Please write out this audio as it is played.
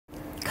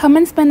Come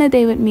and spend a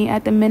day with me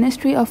at the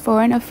Ministry of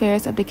Foreign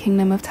Affairs of the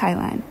Kingdom of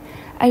Thailand.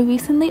 I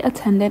recently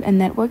attended a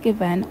network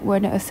event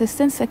where the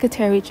Assistant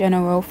Secretary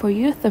General for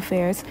Youth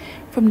Affairs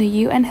from the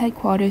UN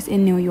headquarters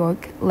in New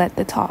York led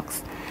the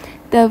talks.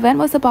 The event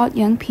was about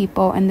young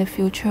people and the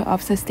future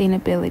of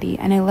sustainability,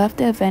 and I left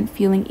the event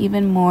feeling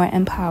even more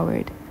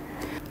empowered.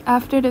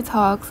 After the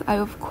talks, I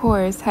of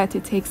course had to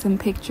take some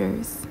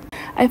pictures.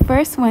 I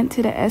first went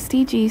to the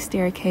SDG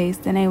staircase,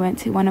 then I went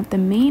to one of the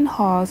main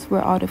halls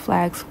where all the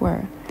flags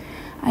were.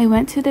 I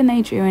went to the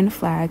Nigerian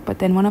flag, but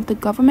then one of the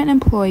government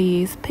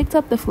employees picked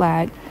up the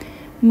flag,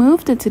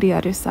 moved it to the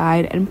other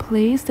side, and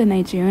placed the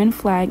Nigerian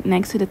flag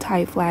next to the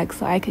Thai flag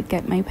so I could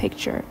get my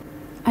picture.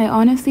 I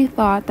honestly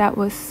thought that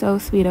was so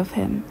sweet of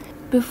him.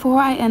 Before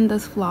I end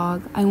this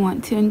vlog, I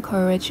want to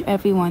encourage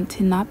everyone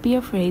to not be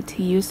afraid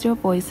to use their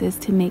voices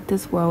to make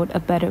this world a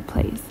better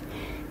place.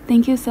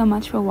 Thank you so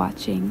much for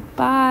watching.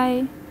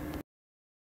 Bye!